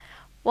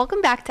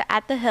Welcome back to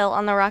At the Hill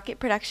on the Rocket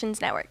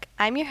Productions Network.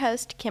 I'm your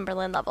host,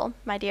 Kimberlin Lovell.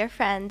 My dear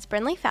friends,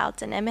 Brinley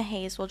Fouts and Emma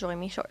Hayes will join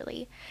me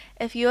shortly.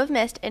 If you have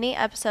missed any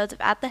episodes of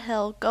At the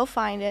Hill, go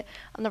find it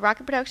on the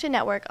Rocket Production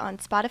Network on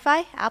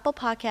Spotify, Apple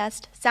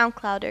Podcast,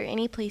 SoundCloud, or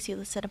any place you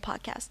listen to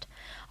podcasts.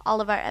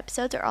 All of our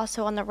episodes are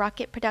also on the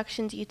Rocket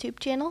Productions YouTube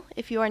channel.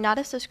 If you are not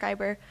a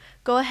subscriber,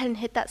 go ahead and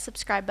hit that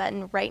subscribe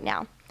button right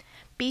now.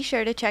 Be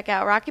sure to check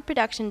out Rocket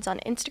Productions on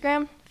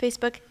Instagram,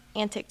 Facebook,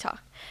 and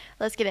TikTok.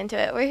 Let's get into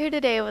it. We're here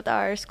today with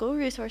our school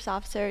resource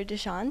officer,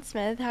 Deshaun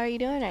Smith. How are you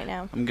doing right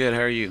now? I'm good. How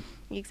are you?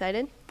 You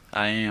excited?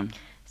 I am.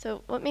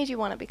 So what made you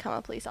want to become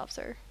a police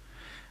officer?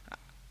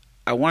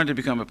 I wanted to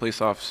become a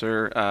police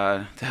officer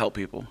to help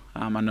people.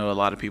 I know a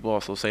lot of people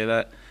also say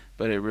that,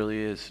 but it really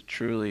is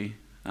truly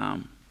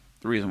the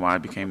reason why I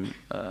became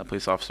a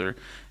police officer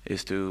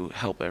is to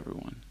help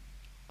everyone.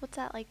 What's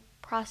that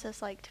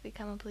process like to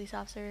become a police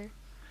officer?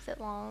 Is it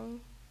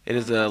long? It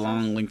is a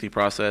long, lengthy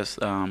process.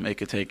 It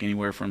could take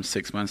anywhere from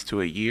 6 months to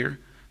a year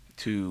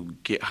to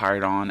get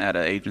hired on at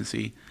an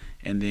agency,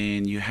 and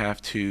then you have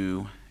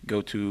to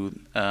go to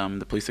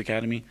the police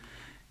academy.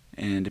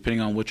 And depending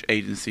on which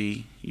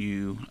agency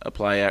you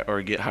apply at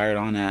or get hired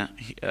on at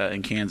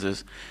in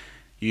Kansas,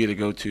 you either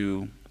go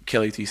to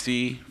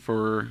KLATC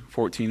for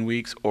 14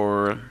 weeks,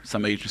 or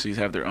some agencies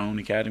have their own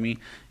academy,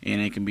 and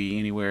it can be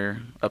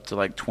anywhere up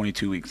to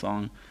 22 weeks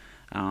long.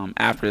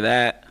 After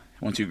that,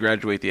 once you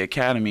graduate the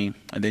academy,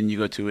 and then you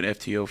go to an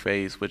FTO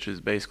phase, which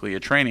is basically a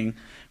training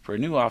for a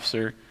new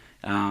officer,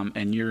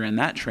 and you're in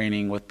that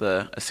training with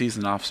a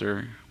seasoned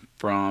officer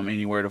from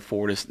anywhere to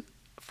 4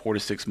 to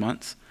 6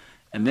 months,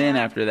 and then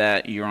after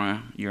that, you're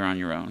on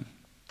your own.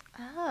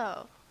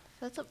 Oh,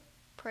 that's a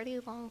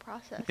pretty long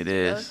process. It to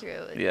is. Go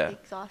through. It's yeah.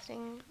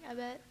 exhausting, I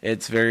bet.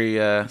 It's very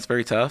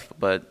tough,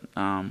 but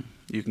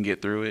you can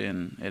get through it,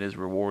 and it is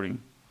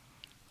rewarding.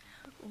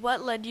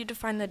 What led you to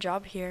find the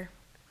job here?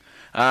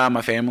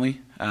 My family.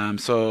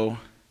 So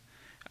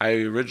I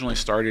originally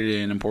started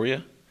in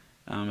Emporia.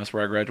 That's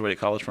where I graduated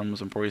college from,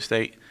 was Emporia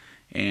State.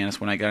 And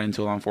that's when I got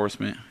into law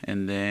enforcement.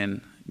 And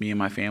then me and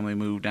my family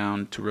moved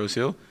down to Rose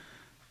Hill.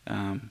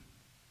 And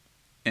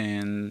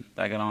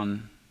I got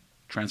on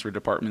transfer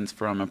departments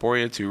from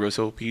Emporia to Rose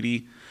Hill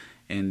PD.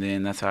 And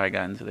then that's how I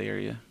got into the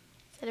area.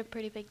 Is it a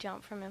pretty big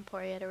jump from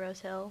Emporia to Rose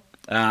Hill?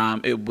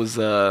 It was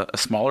a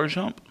smaller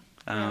jump.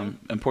 Yeah.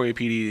 Emporia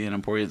PD and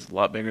Emporia is a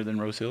lot bigger than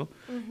Rose Hill,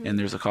 Mm-hmm. and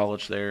there's a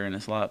college there, and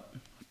it's a lot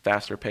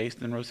faster paced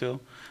than Rose Hill.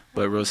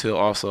 But Rose Hill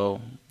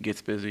also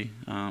gets busy.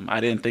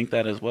 I didn't think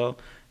that as well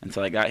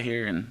until I got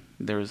here, and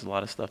there was a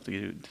lot of stuff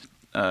to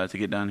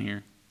get done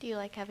here. Do you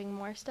like having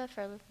more stuff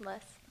or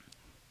less?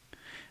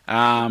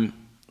 I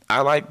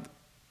like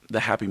the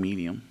happy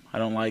medium. I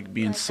don't like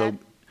being I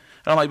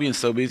don't like being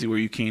so busy where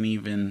you can't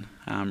even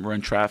run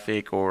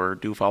traffic or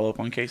do follow up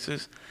on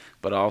cases.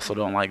 But I also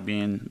don't like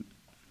being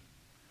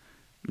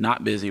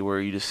not busy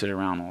where you just sit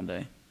around all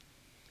day.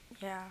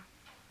 Yeah.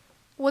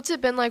 What's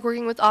it been like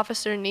working with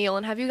Officer Neal,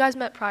 and have you guys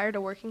met prior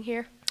to working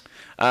here?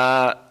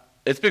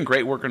 It's been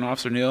great working with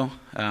Officer Neal,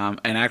 and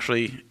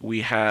actually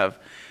we have.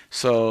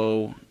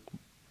 So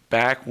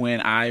back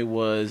when I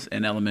was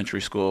in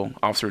elementary school,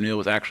 Officer Neal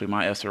was actually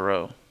my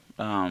SRO.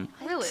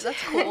 Really?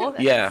 That's cool.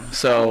 Yeah,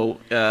 so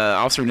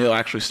Officer Neal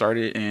actually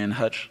started in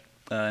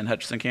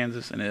Hutchinson,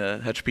 Kansas, in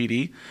Hutch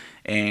PD,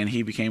 and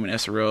he became an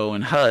SRO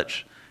in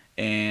Hutch.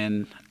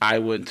 And I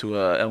went to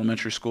a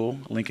elementary school,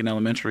 Lincoln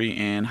Elementary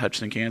in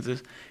Hutchinson,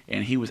 Kansas,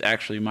 and he was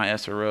actually my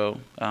SRO.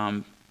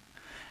 And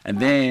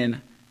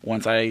then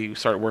once I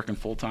started working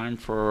full-time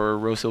for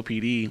Rose Hill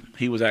PD,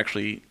 he was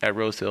actually at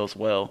Rose Hill as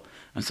well.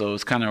 And so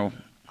it's kind of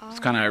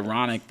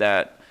ironic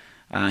that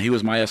he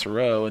was my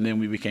SRO, and then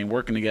we became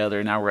working together,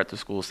 and now we're at the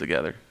schools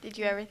together. Did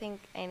you ever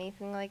think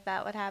anything like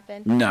that would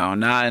happen? No,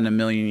 not in a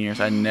million years.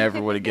 I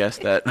never would have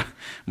guessed that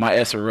my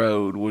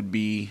SRO would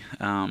be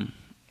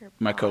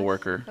my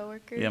coworker.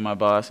 Yeah, my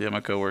boss. Yeah,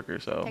 my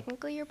coworker. So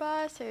technically your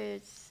boss, or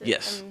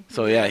yes.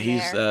 So yeah,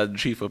 he's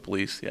chief of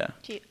police. Yeah.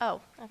 Oh,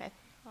 okay.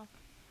 Well,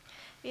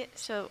 yeah.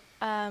 So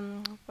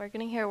we're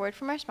gonna hear a word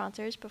from our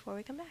sponsors before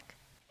we come back.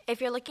 If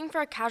you're looking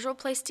for a casual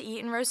place to eat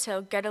in Rose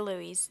Hill, go to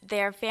Louie's.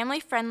 They are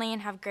family-friendly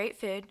and have great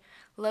food.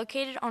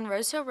 Located on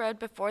Rose Hill Road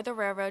before the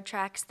railroad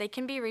tracks, they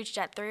can be reached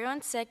at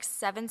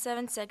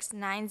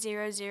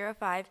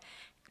 316-776-9005.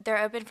 They're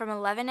open from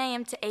 11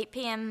 a.m. to 8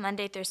 p.m.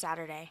 Monday through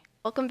Saturday.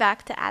 Welcome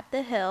back to At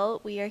the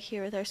Hill. We are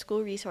here with our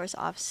school resource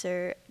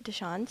officer,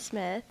 Deshaun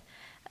Smith.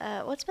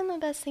 What's been the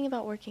best thing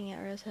about working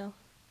at Rose Hill?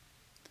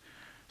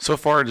 So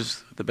far,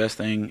 just the best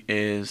thing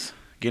is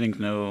getting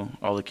to know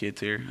all the kids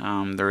here.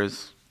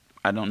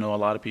 I don't know a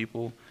lot of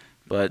people,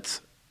 but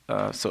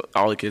so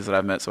all the kids that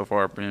I've met so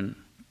far have been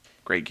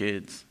great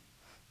kids.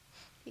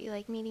 Do you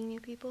like meeting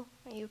new people?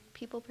 Are you a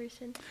people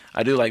person?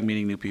 I do like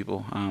meeting new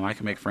people. I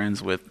can make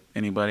friends with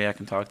anybody. I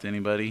can talk to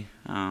anybody.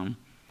 It's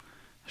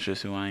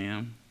just who I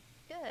am.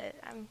 Good.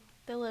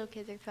 The little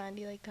kids are fun.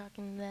 Do you like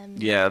talking to them?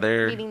 Yeah,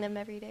 meeting them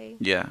every day?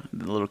 Yeah,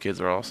 the little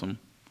kids are awesome.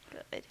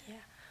 Good. Yeah.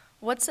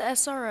 What's the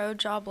SRO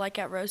job like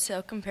at Rose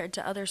Hill compared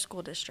to other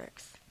school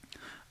districts?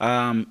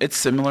 It's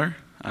similar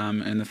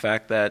in the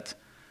fact that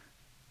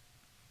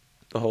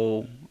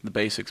the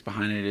basics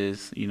behind it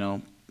is,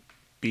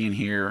 being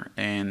here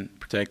and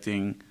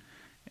protecting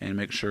and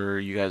making sure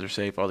you guys are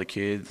safe, all the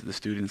kids, the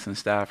students and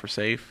staff are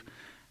safe.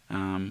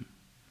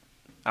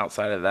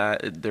 Outside of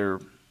that, there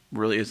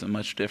really isn't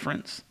much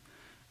difference.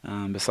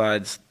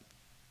 Besides,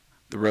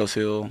 the Rose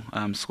Hill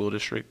School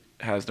District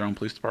has their own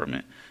police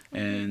department,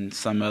 and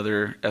some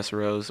other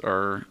SROs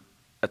are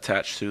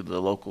attached to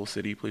the local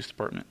city police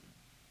department.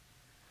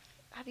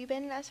 Have you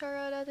been an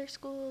SRO at other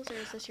schools, or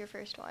is this your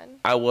first one?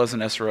 I was an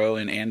SRO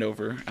in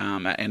Andover,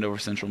 at Andover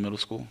Central Middle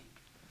School.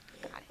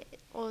 Got it.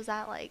 What was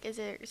that like? Is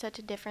there such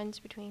a difference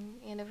between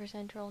Andover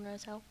Central and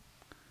Rose Hill?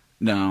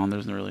 No,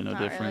 there's really no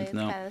Not difference. really. It's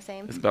No, kind of the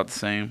same. it's about the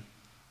same.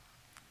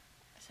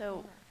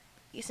 So,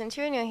 since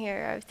you're new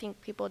here, I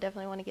think people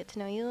definitely want to get to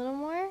know you a little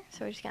more.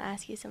 So we're just gonna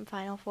ask you some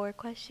final 4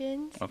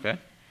 questions. Okay.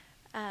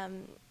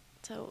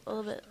 So a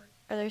little bit,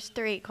 or there's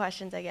 3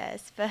 questions, I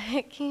guess. But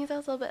can you tell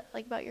us a little bit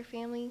about your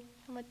family?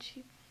 How much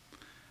you?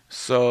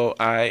 So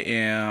I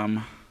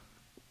am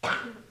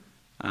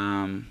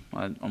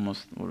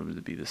almost, what would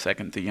it be, the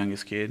second to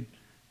youngest kid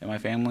in my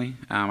family.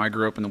 I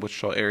grew up in the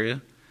Wichita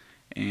area,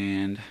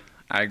 and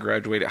I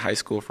graduated high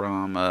school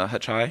from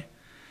Hutch High.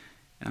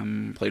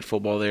 Played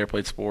football there,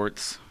 played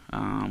sports.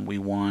 We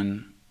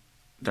won,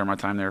 during my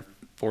time there,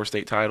 4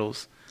 state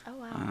titles. Oh,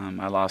 wow.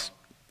 I lost,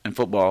 in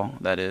football,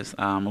 that is.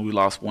 We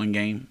lost 1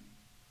 game.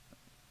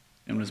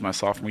 It was my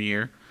sophomore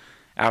year.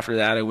 After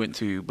that, I went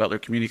to Butler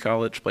Community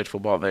College, played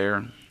football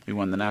there. We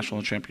won the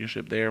national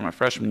championship there my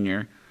freshman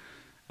year.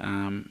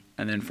 And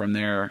then from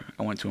there,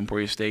 I went to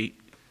Emporia State,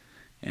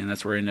 and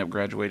that's where I ended up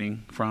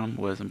graduating from,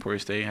 was Emporia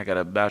State. I got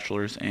a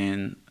bachelor's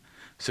in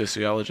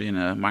sociology and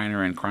a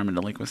minor in crime and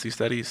delinquency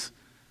studies.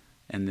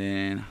 And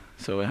then,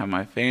 so I have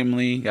my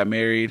family, got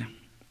married.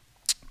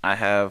 I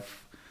have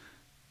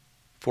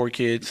 4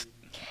 kids,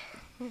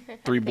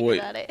 3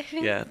 boys.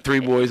 Yeah, 3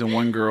 boys and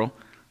 1 girl.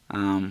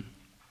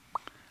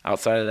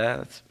 Outside of that,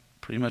 that's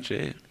pretty much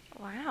it.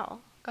 Wow.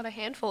 Got a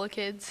handful of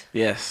kids.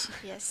 Yes.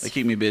 Yes. They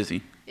keep me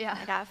busy. Yeah.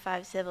 I got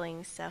 5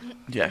 siblings, so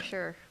Yeah. for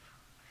sure.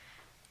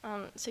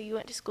 So you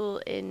went to school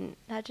in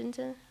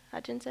Hutchinson,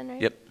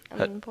 right? Yep.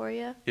 And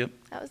Emporia? Yep.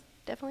 That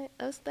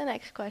was the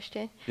next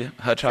question. Yeah.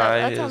 Hutch So High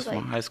that is sounds my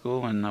like- high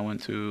school, and I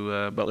went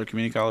to Butler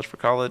Community College for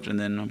college, and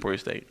then Emporia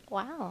State.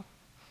 Wow.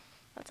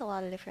 That's a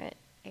lot of different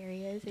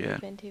areas that Yeah.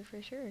 you've been to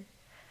for sure.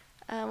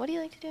 What do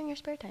you like to do in your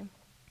spare time?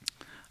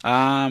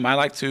 I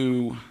like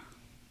to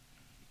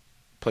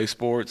play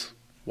sports,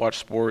 watch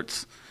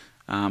sports,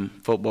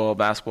 football,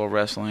 basketball,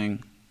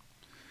 wrestling.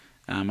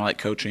 I like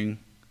coaching.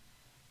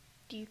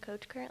 Do you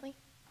coach currently?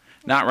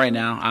 Not right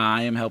now.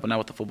 I am helping out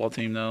with the football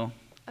team, though,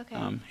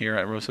 Okay. here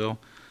at Rose Hill.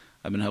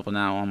 I've been helping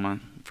out on my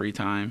free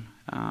time.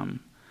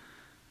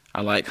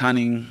 I like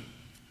hunting.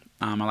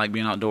 I like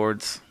being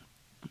outdoors.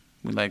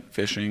 We like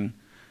fishing.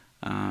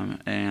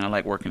 And I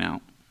like working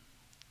out.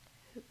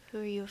 Who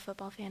are you a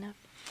football fan of?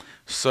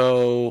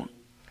 So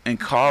in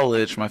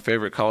college, my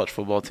favorite college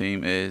football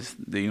team is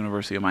the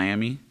University of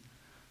Miami,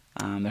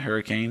 the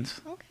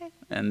Hurricanes. Okay.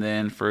 And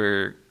then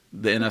for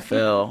the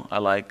NFL, I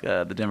like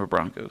the Denver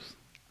Broncos.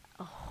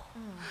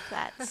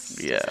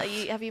 That's Yeah.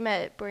 have you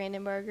met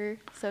Brandon Berger,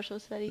 social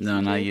studies No,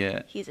 teacher? not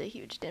yet. He's a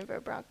huge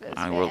Denver Broncos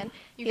I fan. will-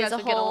 You He has guys a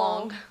would get whole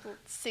along.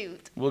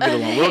 suit. We'll get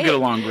along. We'll get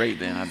along great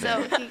then, I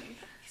bet.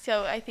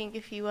 So I think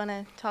if you want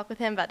to talk with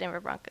him about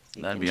Denver Broncos,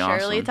 you That'd can be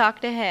surely awesome.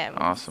 talk to him.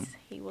 Awesome.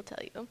 He will tell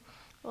you.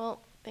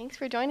 Well, thanks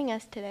for joining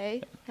us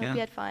today. Hope Yeah. you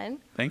had fun.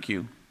 Thank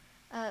you.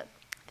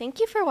 Thank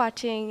you for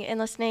watching and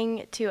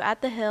listening to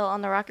At the Hill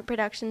on the Rocket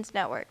Productions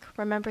Network.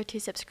 Remember to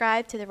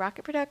subscribe to the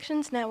Rocket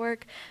Productions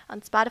Network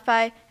on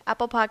Spotify,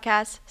 Apple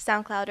Podcasts,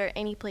 SoundCloud, or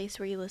any place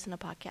where you listen to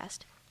podcasts.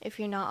 If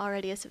you're not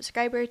already a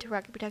subscriber to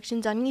Rocket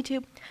Productions on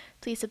YouTube,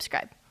 please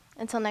subscribe.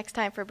 Until next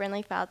time, for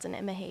Brinley Fouts and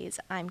Emma Hayes,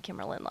 I'm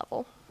Kimberlin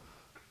Lovell.